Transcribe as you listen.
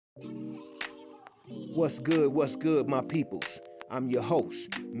What's good, my peoples? I'm your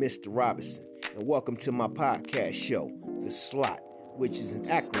host, Mr. Robinson, and welcome to my podcast show, The Slot, which is an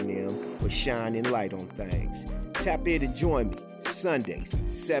acronym for Shining Light on Things. Tap in and join me Sundays,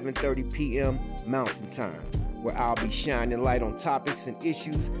 7:30 p.m. Mountain Time, where I'll be shining light on topics and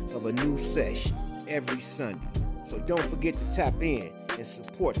issues of a new sesh every Sunday. So don't forget to tap in and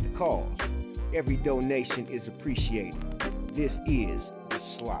support the cause. Every donation is appreciated. This is The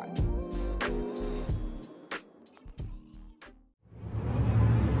Slot.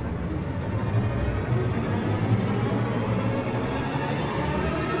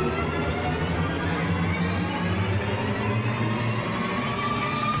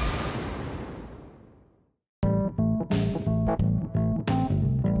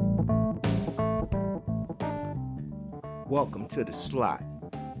 Welcome to The Slot.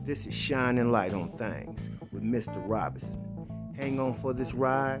 This is Shining Light on Things with Mr. Robinson. Hang on for this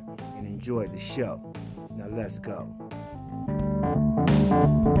ride and enjoy the show. Now let's go.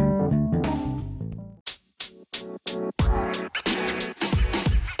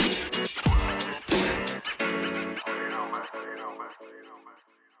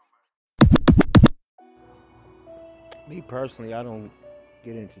 Me personally, I don't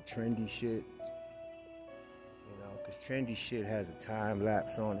get into trendy shit. Because trendy shit has a time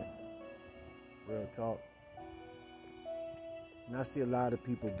lapse on it. Real talk. And I see a lot of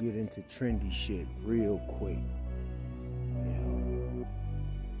people get into trendy shit real quick.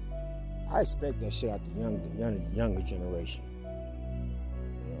 I expect that shit out the younger generation.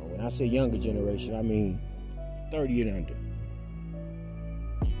 When I say younger generation, I mean 30 and under.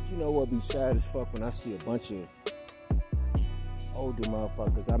 But you know what be sad as fuck when I see a bunch of older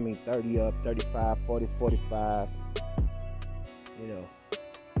motherfuckers, 30 up, 35, 40, 45,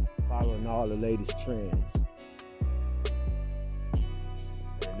 following all the latest trends.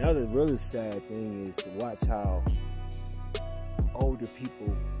 And another really sad thing is to watch how older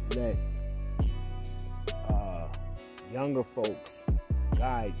people let younger folks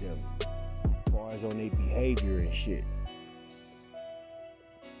guide them as far as on their behavior and shit.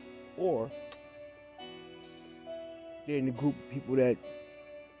 Or they're in the group of people that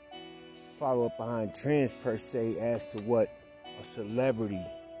follow up behind trends per se as to what a celebrity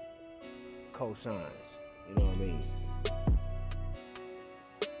cosigns. You know what I mean?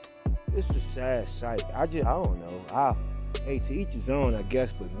 It's a sad sight. I don't know. Hey, to each his own, I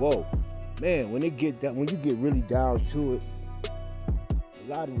guess. But whoa, man, when you get really down to it, a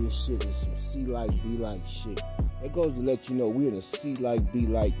lot of this shit is some see like, be like shit. That goes to let you know we're in a see like, be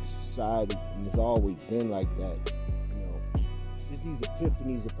like society, and it's always been like that. It's these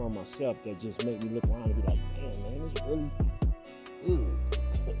epiphanies upon myself that just make me look around and be like, damn, man, it's really,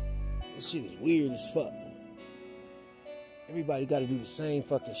 this shit is weird as fuck. Everybody got to do the same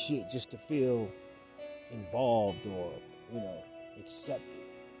fucking shit just to feel involved or, accepted.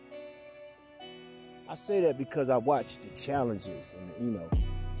 I say that because I watched the challenges and, the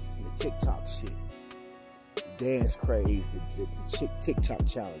TikTok shit, the dance craze, the TikTok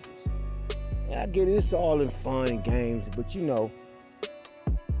challenges. And I get it, it's all in fun and games, but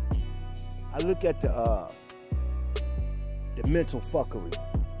I look at the mental fuckery,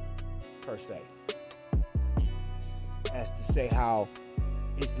 per se, as to say how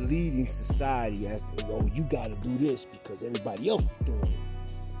it's leading society as to, you gotta do this because everybody else is doing it.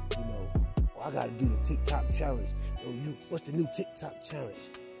 I gotta do the TikTok challenge. What's the new TikTok challenge?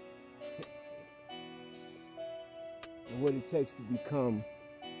 And what it takes to become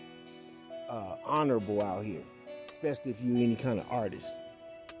honorable out here, especially if you're any kind of artist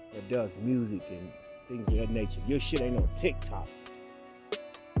that does music and things of that nature. If your shit ain't on TikTok,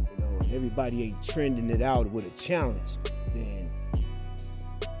 and everybody ain't trending it out with a challenge, then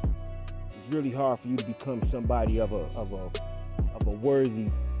it's really hard for you to become somebody of a worthy,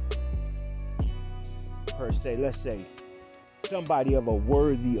 per se, let's say, somebody of a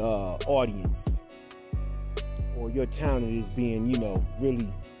worthy audience, or your talent is being,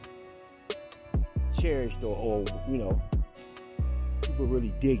 really cherished or people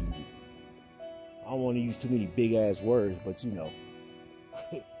really digging you. I don't want to use too many big ass words, but if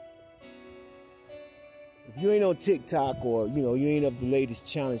you ain't on TikTok or you ain't of the latest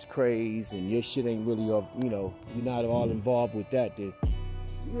challenge craze and your shit ain't really of you're not all involved with that, then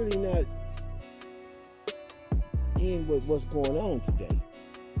you're really not in with what's going on today.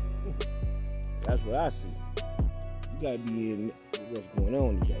 That's what I see. You gotta be in with what's going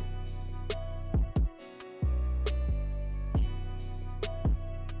on today.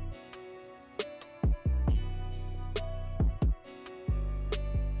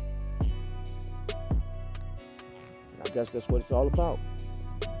 I guess that's what it's all about.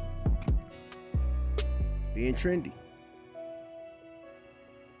 being trendy.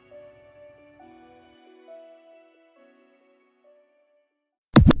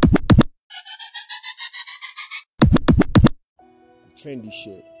 The trendy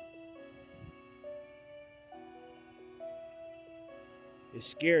shit. It's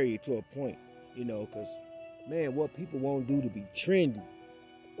scary to a point, because, man, what people won't do to be trendy,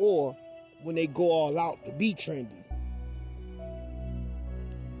 or when they go all out to be trendy.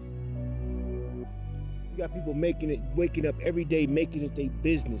 You got people waking up every day, making it their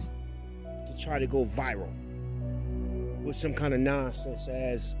business to try to go viral with some kind of nonsense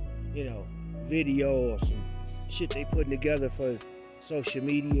as, video or some shit they putting together for social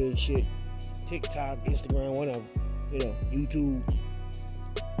media and shit, TikTok, Instagram, whatever, YouTube.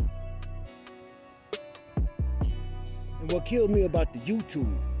 And what killed me about the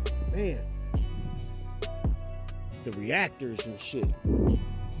YouTube, man, the reactors and shit.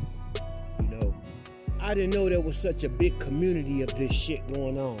 I didn't know there was such a big community of this shit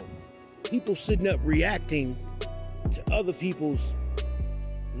going on. People sitting up reacting to other people's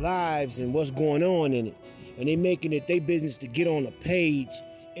lives and what's going on in it. And they making it their business to get on a page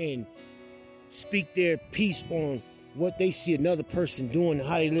and speak their piece on what they see another person doing and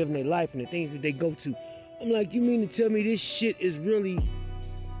how they live in their life and the things that they go to. I'm like, you mean to tell me this shit is really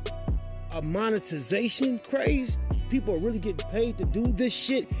a monetization craze? People are really getting paid to do this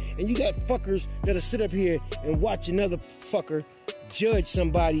shit, and you got fuckers that'll sit up here and watch another fucker judge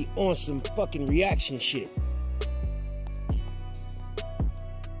somebody on some fucking reaction shit.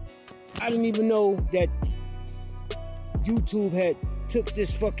 I didn't even know that YouTube had took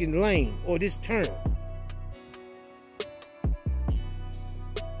this fucking lane or this turn.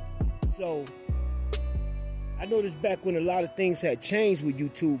 So I noticed back when a lot of things had changed with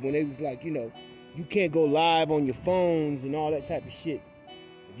YouTube, when they was like, you can't go live on your phones and all that type of shit.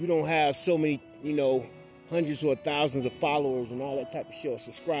 If you don't have so many, hundreds or thousands of followers and all that type of shit, or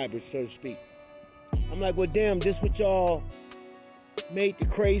subscribers, so to speak. I'm like, well, damn, this what y'all made the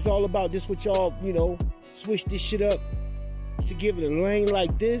craze all about? This what y'all, switched this shit up to give it a lane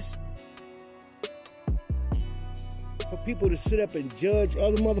like this? For people to sit up and judge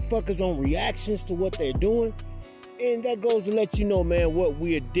other motherfuckers on reactions to what they're doing? And that goes to let you know, man, what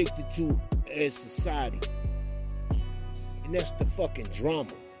we're addicted to as society. And that's the fucking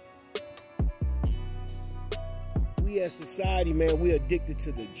drama. We as society, man, we're addicted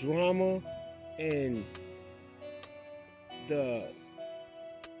to the drama and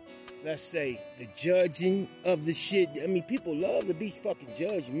let's say, the judging of the shit. I mean, people love to be fucking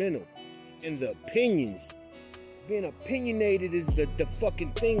judgmental. And the opinions. Being opinionated is the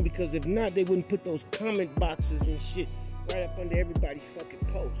fucking thing, because if not, they wouldn't put those comment boxes and shit right up under everybody's fucking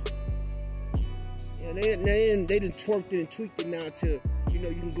post. And they done twerked it and tweaked it now to, you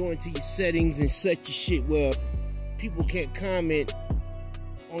can go into your settings and set your shit where people can't comment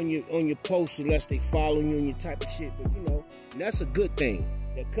on your posts unless they follow you and your type of shit. But and that's a good thing.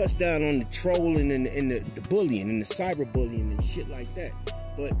 That cuts down on the trolling and the bullying and the cyberbullying and shit like that.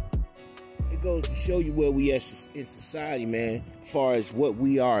 But it goes to show you where we at in society, man, as far as what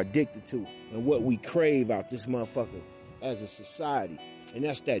we are addicted to and what we crave out this motherfucker as a society. And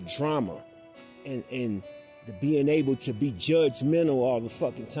that's that drama and the being able to be judgmental all the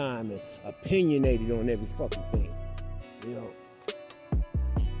fucking time and opinionated on every fucking thing.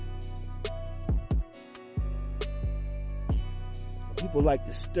 People like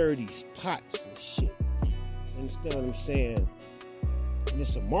to stir these pots and shit. Understand what I'm saying? And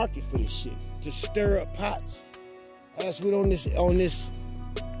there's a market for this shit. Just stir up pots. As with on this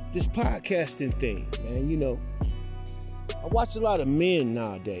podcasting thing, man. I watch a lot of men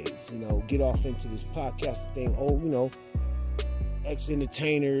nowadays, get off into this podcasting thing.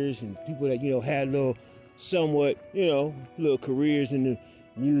 Ex-entertainers and people that, had little careers in the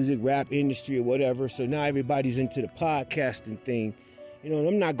music, rap industry or whatever. So now everybody's into the podcasting thing. And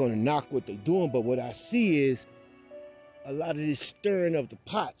I'm not going to knock what they're doing, but what I see is a lot of this stirring of the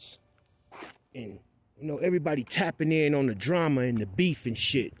pots. And, everybody tapping in on the drama and the beef and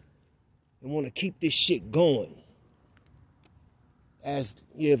shit. And want to keep this shit going. As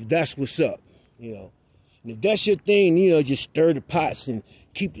if that's what's up, And if that's your thing, just stir the pots and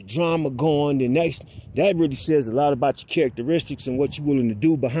keep the drama going. Then that really says a lot about your characteristics and what you're willing to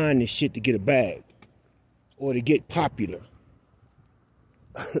do behind this shit to get a bag. Or to get popular.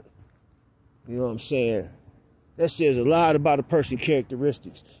 You know what I'm saying? That says a lot about a person's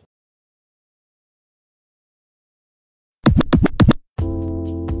characteristics.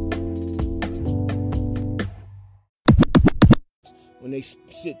 When they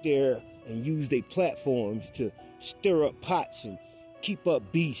sit there and use their platforms to stir up pots and keep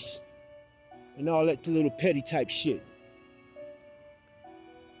up beefs and all that little petty type shit.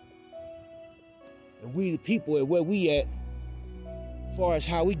 And we the people at where we at, as far as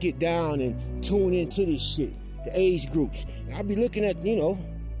how we get down and tune into this shit, the age groups. And I be looking at,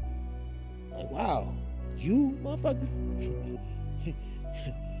 like, wow, you motherfucker,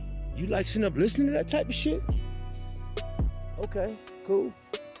 you like sitting up listening to that type of shit? Okay, cool.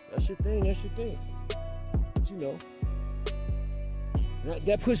 That's your thing. But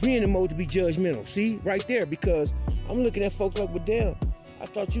that puts me in the mode to be judgmental. See, right there, because I'm looking at folks like, well, damn, I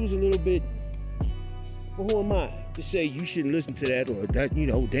thought you was a little bit. Well, who am I to say you shouldn't listen to that or that?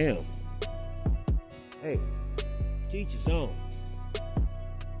 Damn. Hey, teach his own.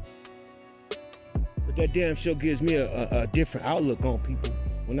 But that damn show gives me a different outlook on people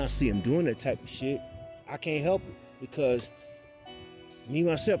when I see them doing that type of shit. I can't help it because me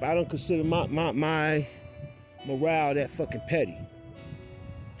myself, I don't consider my morale that fucking petty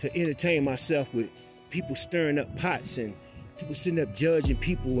to entertain myself with people stirring up pots and people sitting up judging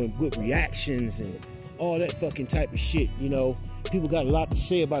people and with reactions and all that fucking type of shit. People got a lot to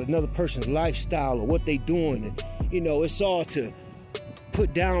say about another person's lifestyle or what they doing, and it's all to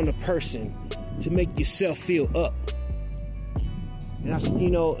put down a person to make yourself feel up.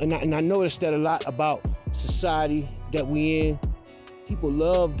 And I noticed that a lot about society that we in. People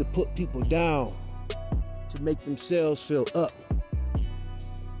love to put people down to make themselves feel up.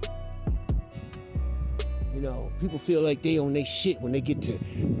 People feel like they on their shit when they get to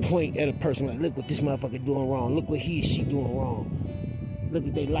point at a person like, look what this motherfucker doing wrong. Look what he or she doing wrong. Look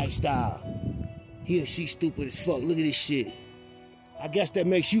at their lifestyle. He or she stupid as fuck. Look at this shit. I guess that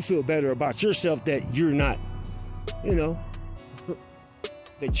makes you feel better about yourself that you're not,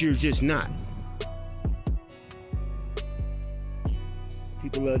 that you're just not.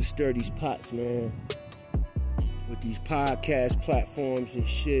 People love to stir these pots, man. With these podcast platforms and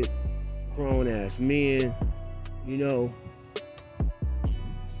shit. Grown ass men, they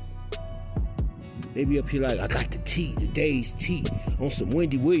be up here like, I got the tea, the day's tea, on some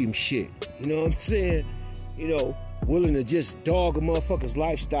Wendy Williams shit. You know what I'm saying? Willing to just dog a motherfucker's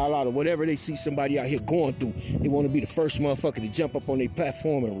lifestyle out of whatever they see somebody out here going through. They want to be the first motherfucker to jump up on their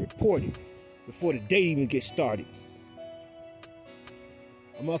platform and report it before the day even gets started.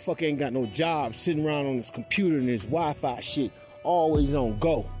 A motherfucker ain't got no job sitting around on his computer and his Wi-Fi shit, always on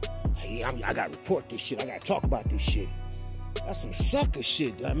go. Hey, I gotta report this shit. I gotta talk about this shit. That's some sucker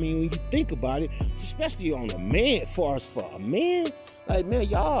shit. I mean, when you think about it, especially on a man, for a man, like, man,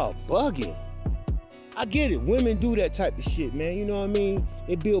 y'all bugging. I get it. Women do that type of shit, man. You know what I mean?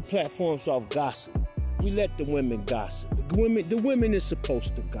 They build platforms off gossip. We let the women gossip. The women is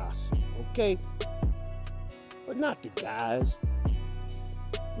supposed to gossip, okay? But not the guys.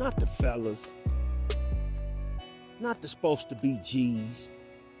 Not the fellas. Not the supposed to be G's.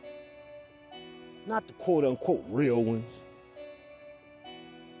 Not the quote-unquote real ones. You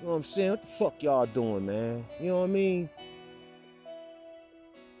know what I'm saying? What the fuck y'all doing, man? You know what I mean?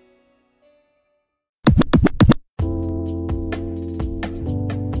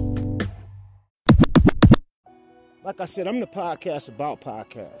 Like I said, I'm the podcast about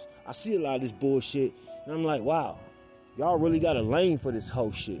podcasts. I see a lot of this bullshit, and I'm like, wow, y'all really got a lane for this hoe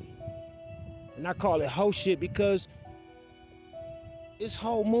shit. And I call it hoe shit because it's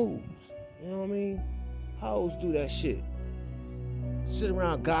hoe moves. You know what I mean? Hoes do that shit. Sit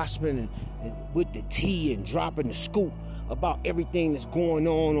around gossiping and with the tea and dropping the scoop about everything that's going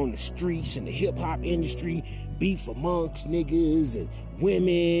on the streets and the hip-hop industry, beef amongst niggas and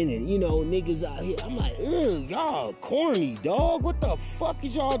women and, niggas out here. I'm like, ugh, y'all corny, dog. What the fuck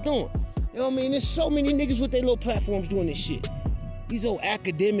is y'all doing? You know what I mean? There's so many niggas with their little platforms doing this shit. These old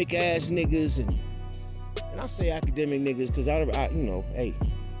academic ass niggas, and I say academic niggas because hey,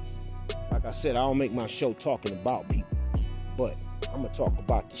 like I said, I don't make my show talking about people, but I'm gonna talk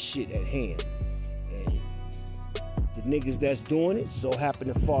about the shit at hand. And the niggas that's doing it so happen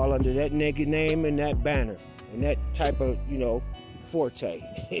to fall under that nigga name and that banner and that type of, forte,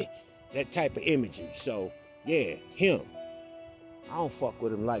 that type of imagery. So yeah, him. I don't fuck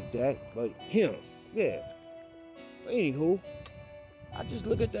with him like that, but him, yeah. But anywho, I just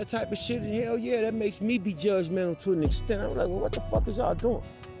look at that type of shit and hell yeah, that makes me be judgmental to an extent. I'm like, well, what the fuck is y'all doing?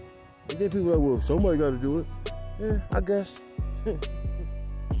 And then people are like, well, somebody got to do it. Yeah, I guess. If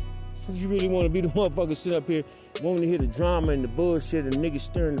you really want to be the motherfucker sit up here wanting to hear the drama and the bullshit and niggas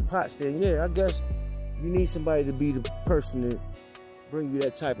stirring the pots, then yeah, I guess you need somebody to be the person to bring you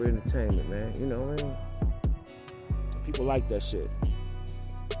that type of entertainment, man. You know what I mean? People like that shit.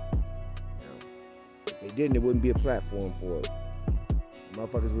 If they didn't, there wouldn't be a platform for it.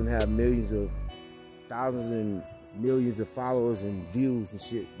 Motherfuckers wouldn't have millions of thousands and millions of followers and views and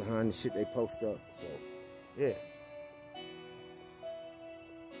shit behind the shit they post up. So, yeah.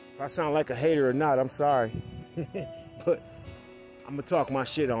 If I sound like a hater or not, I'm sorry. But I'm gonna talk my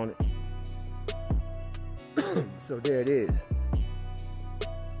shit on it. So there it is.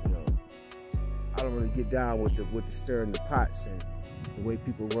 You know, I don't really get down with the stirring the pots and the way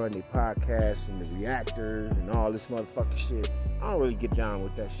people run their podcasts and the reactors and all this motherfucking shit. I don't really get down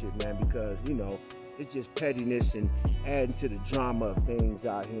with that shit, man, because, you know, it's just pettiness and adding to the drama of things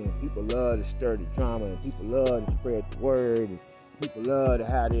out here. And people love to stir the drama, and people love to spread the word, and people love to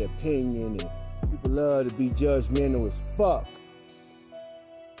have their opinion, and people love to be judgmental as fuck.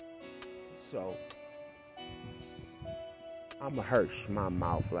 So, I'ma Hirsch my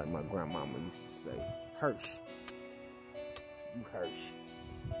mouth like my grandmama used to say. Hirsch. You Hirsch.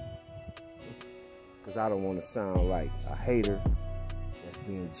 Because I don't want to sound like a hater that's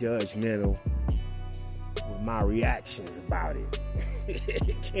being judgmental with my reactions about it.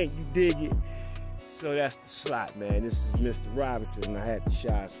 Can't you dig it? So that's the slot, man. This is Mr. Robinson, and I had to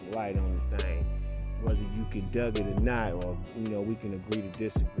shine some light on the thing. Whether you can dug it or not, or, you know, we can agree to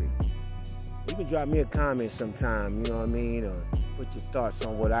disagree. You can drop me a comment sometime, you know what I mean? Or put your thoughts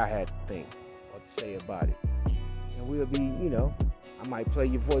on what I had to think or to say about it. And we'll be, you know, I might play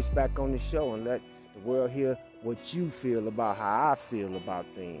your voice back on the show and let the world hear what you feel about how I feel about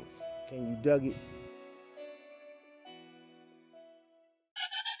things. Can you dug it?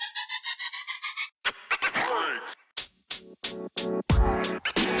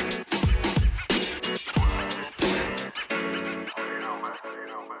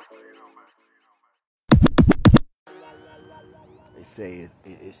 They say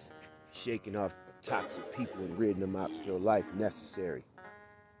it's shaking off toxic people and ridding them out of your life necessary.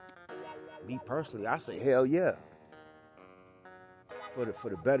 Me personally, I say hell yeah. For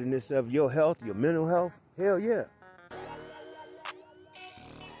the betterness of your health, your mental health, hell yeah.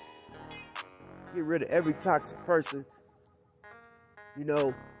 Get rid of every toxic person, you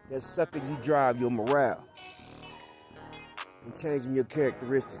know, that's sucking you dry, your morale, and changing your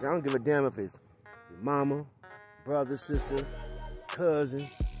characteristics. I don't give a damn if it's your mama, brother, sister, cousin,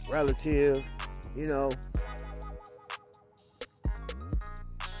 relative, you know,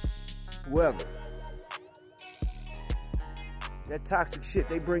 whoever. That toxic shit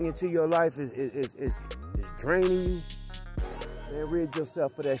they bring into your life is draining you. Man, rid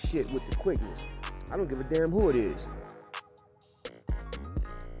yourself of that shit with the quickness. I don't give a damn who it is.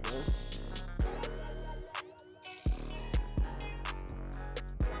 You know?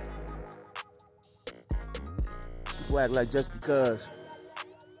 People act like just because,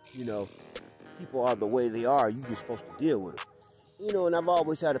 you know, people are the way they are, you just supposed to deal with them. You know, and I've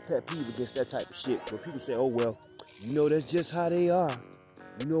always had a pet peeve against that type of shit. Where people say, oh, well, you know, that's just how they are.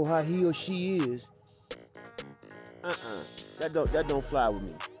 You know how he or she is. That don't fly with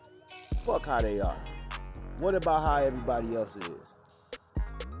me. Fuck how they are. What about how everybody else is?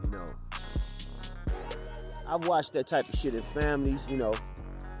 You know, I've watched that type of shit in families, you know,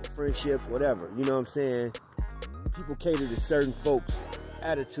 in friendships, whatever. You know what I'm saying? People cater to certain folks'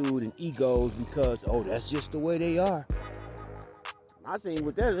 attitude and egos because, oh, that's just the way they are. My thing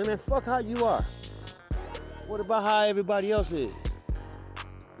with that is, man, fuck how you are. What about how everybody else is?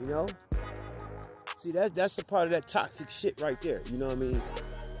 You know? See, that's the part of that toxic shit right there. You know what I mean?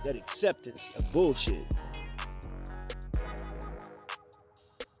 That acceptance of bullshit.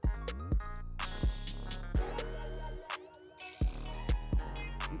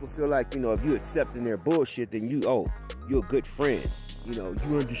 People feel like, you know, if you accepting their bullshit, then you're a good friend. You know,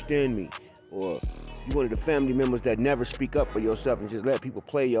 you understand me. Or you one of the family members that never speak up for yourself and just let people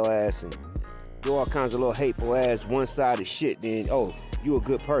play your ass and do all kinds of little hateful ass one-sided shit, then, oh, you a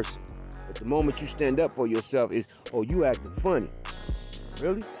good person. But the moment you stand up for yourself is, oh, you acting funny.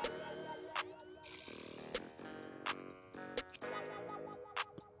 Really?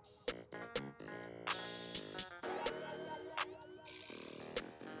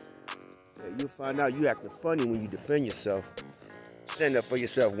 Yeah, you'll find out you acting funny when you defend yourself. Stand up for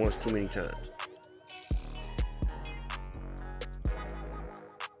yourself once too many times.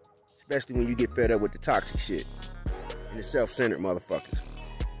 Especially when you get fed up with the toxic shit and the self-centered motherfuckers.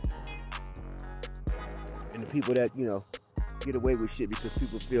 And the people that, you know, get away with shit because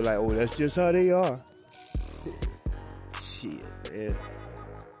people feel like, oh, that's just how they are. Shit, man.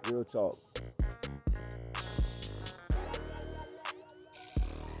 Real talk.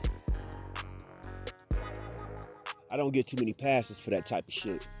 I don't get too many passes for that type of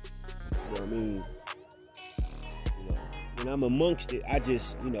shit. You know what I mean? You know, when I'm amongst it, I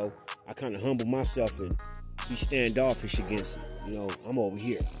just, you know, I kind of humble myself and be standoffish against it. You know, I'm over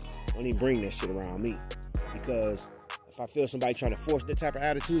here. Don't even bring that shit around me. Because if I feel somebody trying to force that type of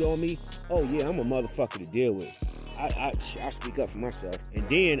attitude on me, oh yeah, I'm a motherfucker to deal with. I speak up for myself, and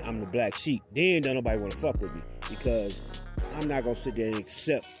then I'm the black sheep. Then don't nobody want to fuck with me, because I'm not gonna sit there and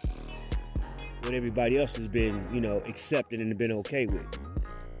accept what everybody else has been, accepted and been okay with.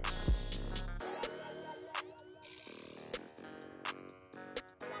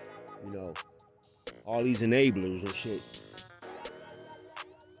 All these enablers and shit.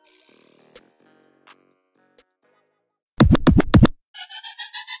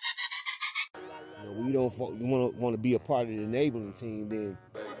 We don't want to be a part of the enabling team, then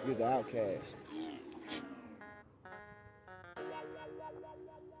you're the outcast.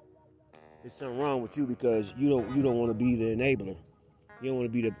 There's something wrong with you because you don't want to be the enabler. You don't want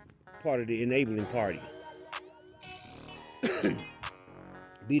to be the part of the enabling party.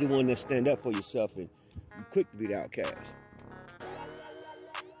 Be the one that stand up for yourself and be quick to be the outcast.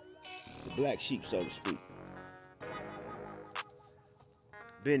 The black sheep, so to speak.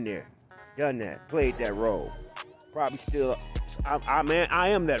 Been there, done that, played that role. Probably still, I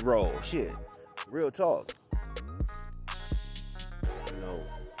am that role. Shit, real talk.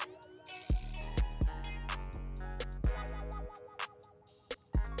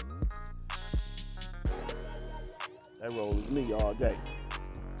 That role is me all day.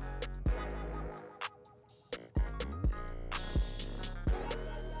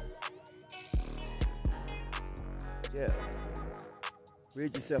 Yeah.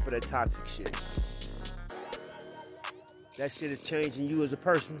 Rid yourself of that toxic shit. That shit is changing you as a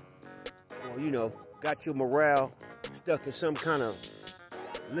person. Or, got your morale stuck in some kind of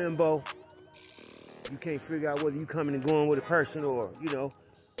limbo. You can't figure out whether you coming and going with a person or,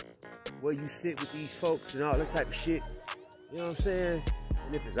 where you sit with these folks and all that type of shit. You know what I'm saying?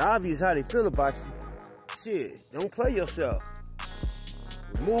 And if it's obvious how they feel about you, shit, don't play yourself.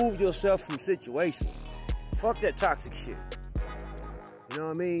 Remove yourself from situations. Fuck that toxic shit. You know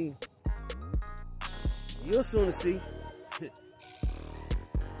what I mean? You'll soon see.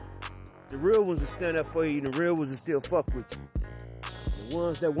 The real ones will stand up for you, and the real ones will still fuck with you. The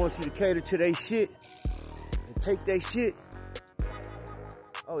ones that want you to cater to their shit and take their shit,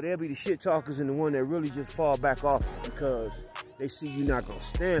 they'll be the shit talkers and the one that really just fall back off because they see you not gonna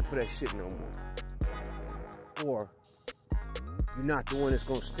stand for that shit no more. Or you're not the one that's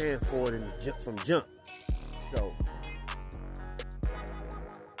gonna stand for it from jump. So,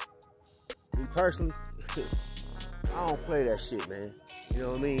 me personally, I don't play that shit, man. You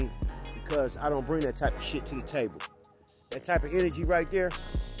know what I mean? Because I don't bring that type of shit to the table. That type of energy right there,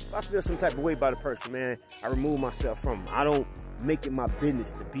 if I feel some type of way about a person, man, I remove myself from them. I don't make it my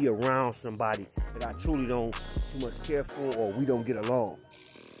business to be around somebody that I truly don't too much care for or we don't get along.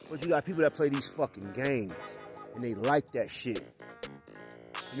 But you got people that play these fucking games and they like that shit.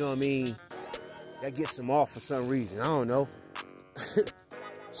 You know what I mean? That gets them off for some reason. I don't know.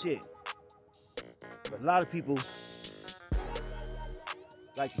 Shit. But a lot of people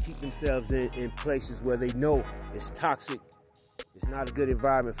like to keep themselves in places where they know it's toxic, it's not a good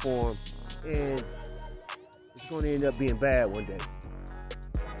environment for them, and it's going to end up being bad one day.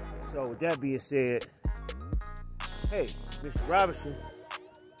 So with that being said, hey, Mr. Robinson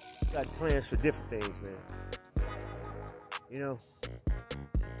got plans for different things, man.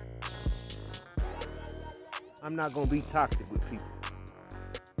 I'm not going to be toxic with people.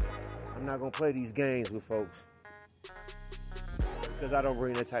 I'm not going to play these games with folks because I don't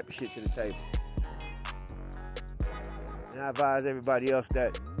bring that type of shit to the table. And I advise everybody else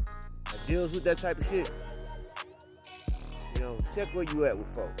that deals with that type of shit, check where you at with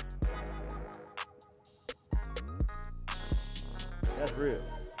folks. That's real.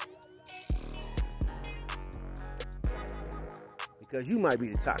 Because you might be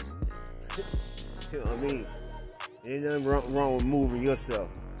the toxic. You know what I mean? Ain't nothing wrong with moving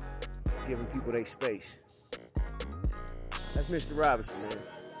yourself, giving people their space. That's Mr. Robinson, man.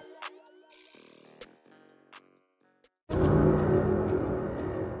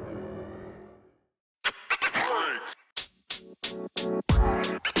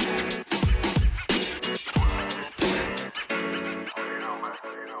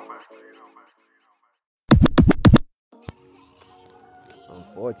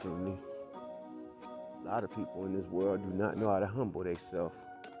 Unfortunately, a lot of people in this world do not know how to humble themselves.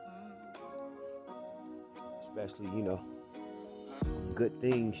 Especially, good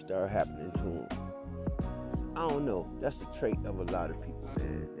things start happening to them. I don't know. That's a trait of a lot of people,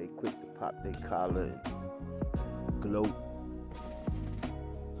 man. They quick to pop their collar and gloat.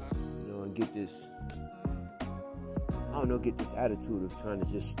 And get this attitude of trying to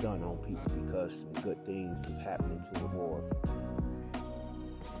just stun on people because some good things is happening to them, or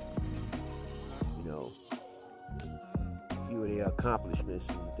their accomplishments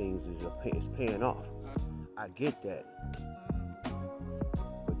and things is paying off. I get that.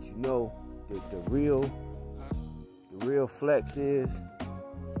 But you know, the real flex is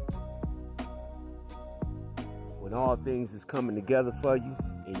when all things is coming together for you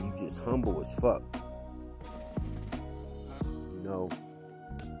and you just humble as fuck. You know,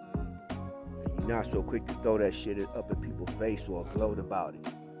 and you're not so quick to throw that shit up in people's face or gloat about it.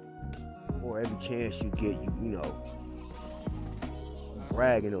 Or every chance you get, you know,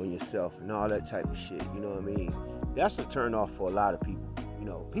 bragging on yourself and all that type of shit. You know what I mean? That's a turn off for a lot of people. You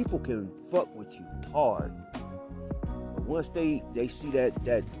know, people can fuck with you hard. But once they see that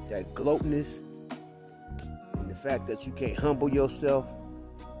gloatness and the fact that you can't humble yourself,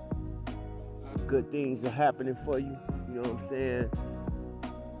 when good things are happening for you, you know what I'm saying?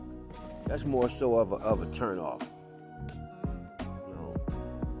 That's more so of a turn off. You know,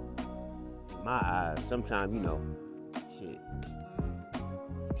 in my eyes, sometimes, you know, shit.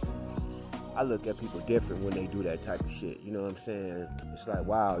 I look at people different when they do that type of shit. You know what I'm saying? It's like,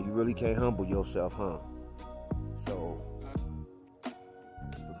 wow, you really can't humble yourself, huh? So,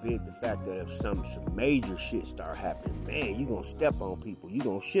 forbid the fact that if some major shit start happening, man, you gonna step on people. You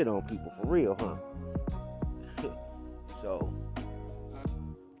gonna shit on people for real, huh? So,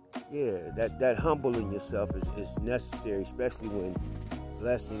 yeah, that humbling yourself is necessary, especially when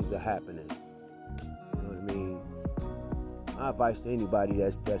blessings are happening. You know what I mean? My advice to anybody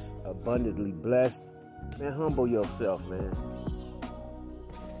that's abundantly blessed, man, humble yourself, man.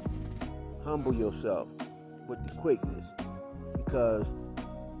 Humble yourself with the quickness, because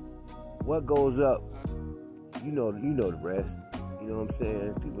what goes up, you know the rest. You know what I'm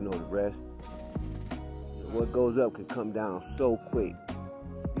saying? People know the rest. You know, what goes up can come down so quick.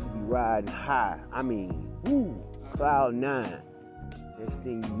 You can be riding high. I mean, cloud 9. Next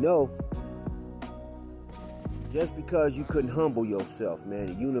thing you know, just because you couldn't humble yourself, man,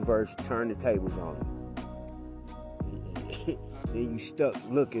 the universe turned the tables on you. Then you stuck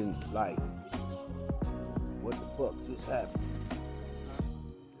looking like, what the fuck just happened?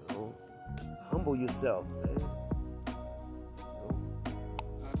 You know? Humble yourself, man. You know?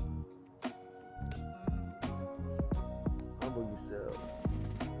 Humble yourself.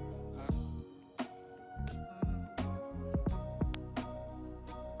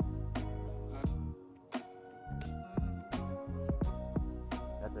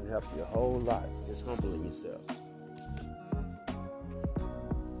 That can help you a whole lot, just humbling yourself.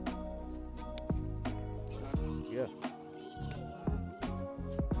 Yeah.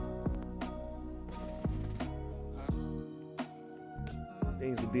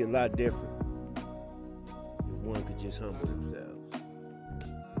 Things would be a lot different if one could just humble themselves.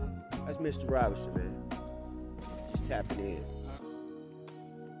 That's Mr. Robinson, man. Just tapping in.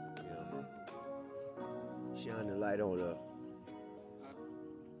 You know, shine the light on a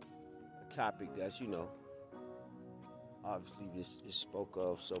topic that's, you know, obviously this spoke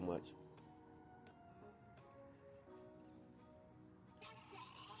of so much.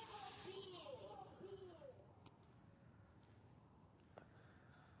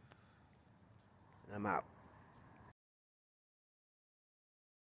 I'm out.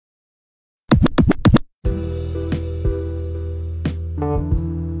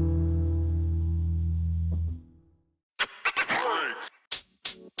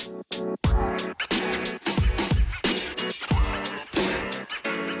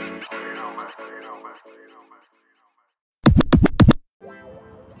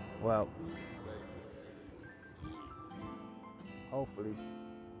 Well, hopefully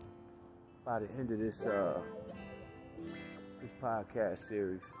by the end of this podcast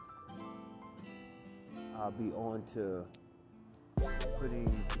series, I'll be on to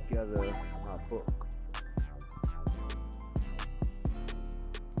putting together my book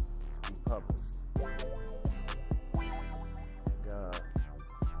to be published. And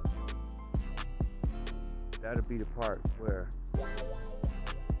that'll be the part where I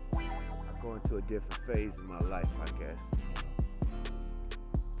go into a different phase of my life, I guess.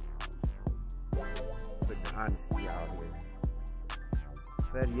 Putting the honesty out here.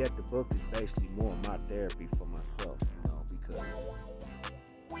 Better yet, the book is basically more my therapy for myself, you know, because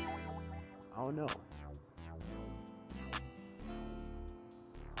I don't know.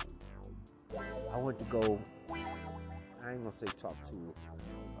 I went to go, I ain't gonna say talk to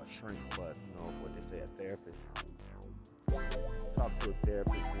a shrink, but you know what they say, a therapist. Talk to a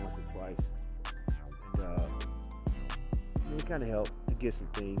therapist once or twice, and it kind of helped to get some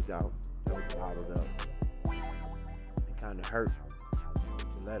things out that was bottled up. It kind of hurt to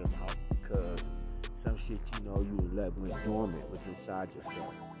let them out, because some shit you let went dormant within inside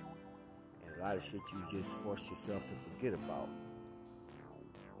yourself, and a lot of shit you just force yourself to forget about.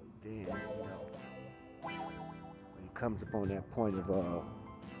 then, when it comes upon that point of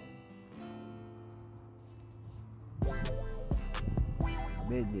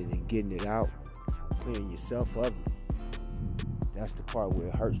admitting it and getting it out, clearing yourself of it, that's the part where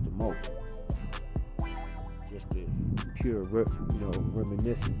it hurts the most. Just the pure,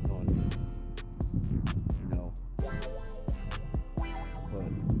 reminiscence on it, But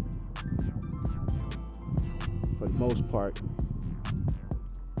for the most part,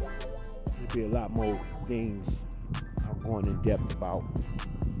 there'll be a lot more things I'm going in depth about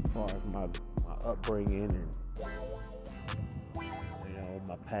as far as my upbringing and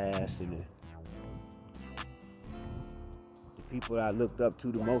my past and the people that I looked up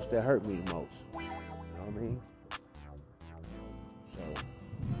to the most that hurt me the most. You know what I mean? So,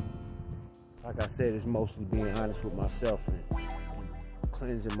 like I said, it's mostly being honest with myself and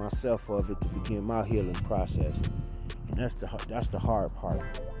cleansing myself of it to begin my healing process. And that's the hard part.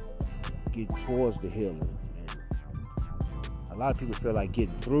 Getting towards the healing. And a lot of people feel like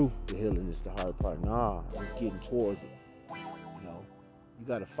getting through the healing is the hard part. Nah, it's getting towards it. You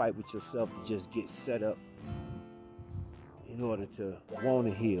got to fight with yourself to just get set up in order to want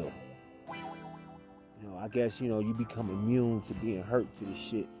to heal. I guess, you become immune to being hurt to this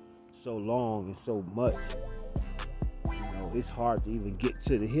shit so long and so much. It's hard to even get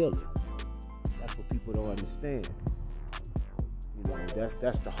to the healing. That's what people don't understand.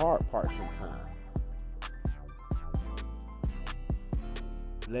 That's the hard part sometimes.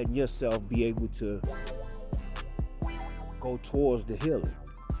 Letting yourself be able to go towards the healing.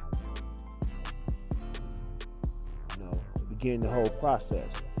 To begin the whole process.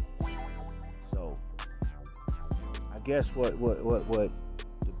 So, I guess what the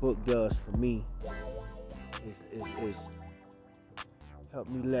book does for me is help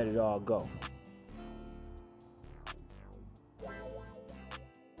me let it all go.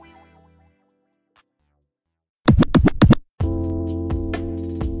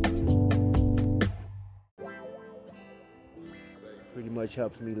 Pretty much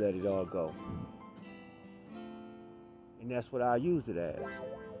helps me let it all go. And that's what I use it as.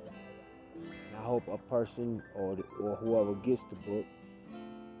 And I hope a person or whoever gets the book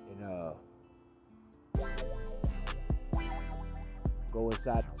and go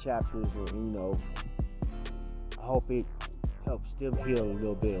inside the chapters and I hope it helps them heal a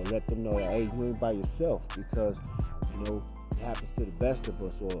little bit, or let them know that, hey, you ain't by yourself, because it happens to the best of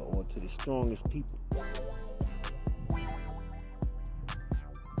us or to the strongest people. You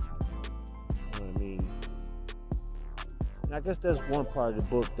know what I mean? And I guess that's one part of the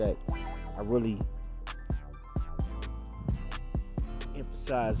book that I really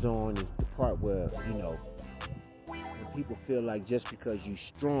emphasize on, is the part where, when people feel like just because you're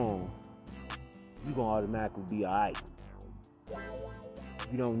strong, you're going to automatically be all right.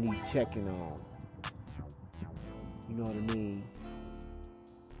 You don't need checking on. You know what I mean?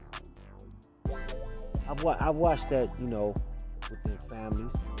 I've watched that, within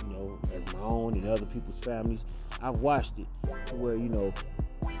families, as my own and other people's families. I've watched it to where,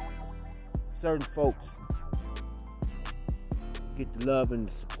 certain folks get the love and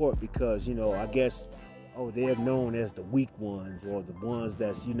the support because, I guess, they're known as the weak ones, or the ones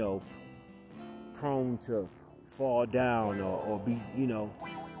that's, prone to fall down or be,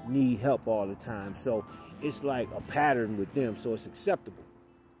 need help all the time. So it's like a pattern with them, so it's acceptable.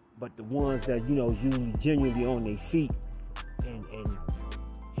 But the ones that, usually genuinely on their feet and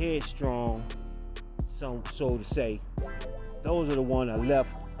headstrong, so to say, those are the ones that are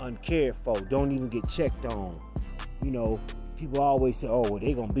left uncared for, don't even get checked on. People always say, oh, well,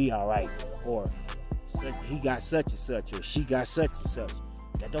 they're going to be all right, or he got such and such, or she got such and such.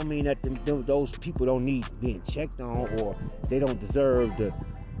 That don't mean that those people don't need being checked on, or they don't deserve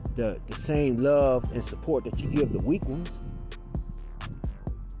the same love and support that you give the weak ones.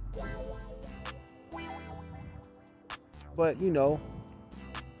 But, you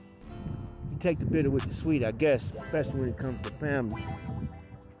take the bitter with the sweet, I guess, especially when it comes to family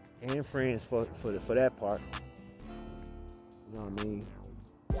and friends for that part. You know what I mean?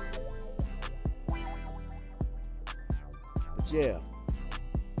 But yeah.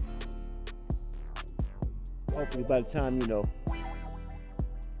 Hopefully by the time, the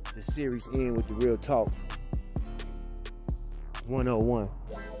series end with the Real Talk 101,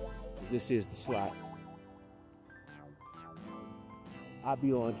 this is the slot, I'll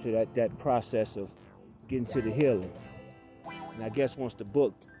be on to that process of getting to the healing. And I guess once the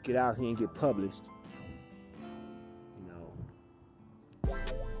book get out here and get published,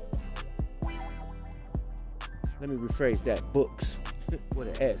 let me rephrase that, books with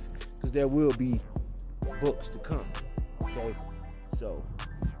an S, because there will be books to come. Okay, so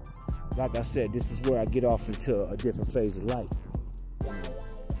like I said, this is where I get off into a different phase of life.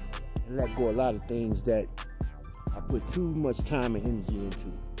 And let go a lot of things that I put too much time and energy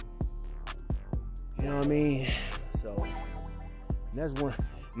into. You know what I mean? So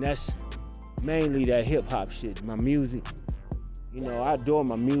that's mainly that hip hop shit, my music. You know, I adore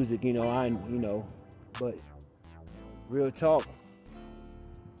my music, but real talk,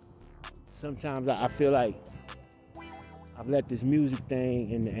 sometimes I feel like I've let this music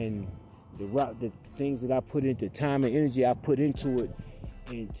thing and the things that I put into time and energy I put into it,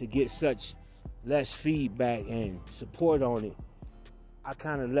 and to get such less feedback and support on it, I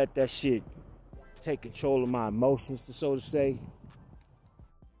kind of let that shit take control of my emotions, so to say.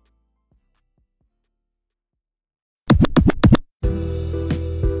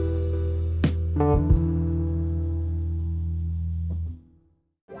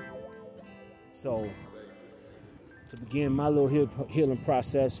 So, to begin my little healing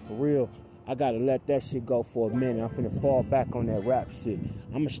process for real, I gotta let that shit go for a minute. I'm finna fall back on that rap shit.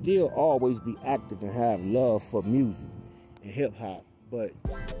 I'ma still always be active and have love for music and hip hop, but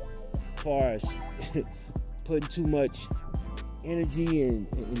as far as putting too much energy and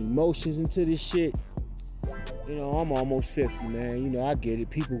emotions into this shit, I'm almost 50, man. I get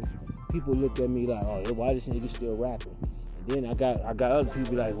it. People look at me like, oh, why this nigga still rapping? And then I got other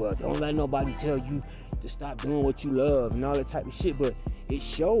people like, well, don't let nobody tell you to stop doing what you love and all that type of shit. But it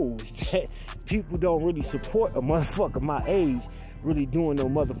shows that people don't really support a motherfucker my age really doing no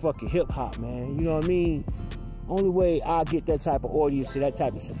motherfucking hip hop, man. You know what I mean? Only way I get that type of audience, that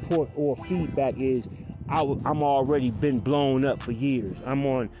type of support or feedback is I'm already been blown up for years. I'm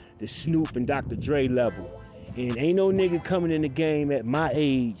on the Snoop and Dr. Dre level. And ain't no nigga coming in the game at my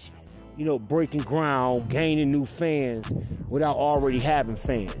age, breaking ground, gaining new fans without already having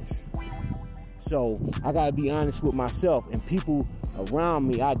fans. So I gotta be honest with myself and people around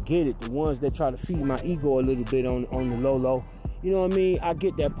me. I get it. The ones that try to feed my ego a little bit on the low. You know what I mean? I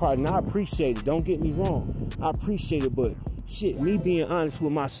get that part and I appreciate it. Don't get me wrong. I appreciate it, but shit, me being honest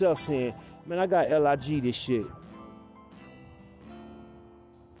with myself saying, man, I got LIG this shit.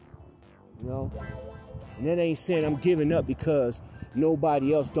 And that ain't saying I'm giving up because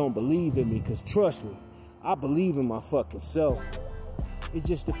nobody else don't believe in me, because trust me, I believe in my fucking self. It's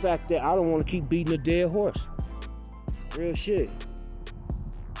just the fact that I don't want to keep beating a dead horse. Real shit.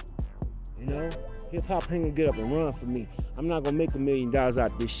 Hip hop ain't gonna get up and run for me. I'm not gonna make $1 million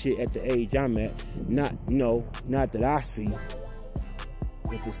out this shit at the age I'm at. Not that I see.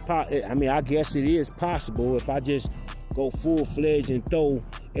 If it's I guess it is possible if I just go full-fledged and throw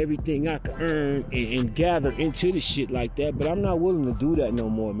everything I can earn and gather into the shit like that. But I'm not willing to do that no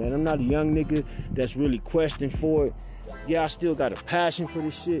more, man. I'm not a young nigga that's really questing for it. Yeah, I still got a passion for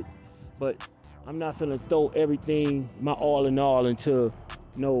this shit, but I'm not finna throw everything, my all in all, into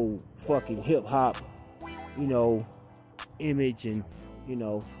no fucking hip hop, image and,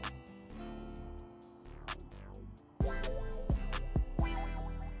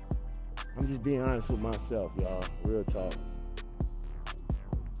 I'm just being honest with myself, y'all. Real talk.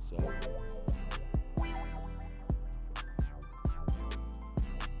 So,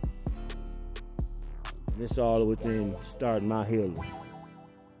 this all within starting my healing.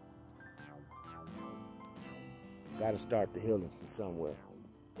 Gotta start the healing from somewhere.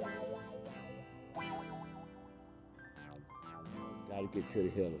 Gotta get to the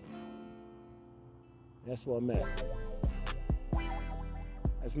healing. That's where I'm at.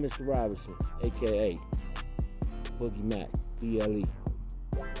 That's Mr. Robinson, a.k.a. Boogie Mac, BLE.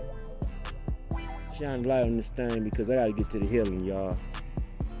 Shine light on this thing because I gotta get to the healing, y'all.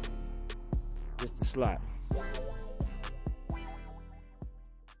 It's the slot.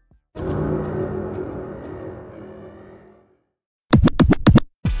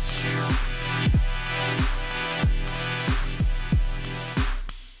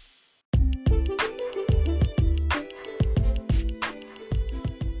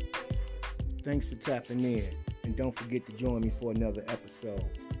 Thanks for tapping in, and don't forget to join me for another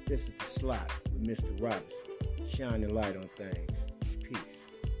episode. This is The Slot with Mr. Robinson, shining light on things.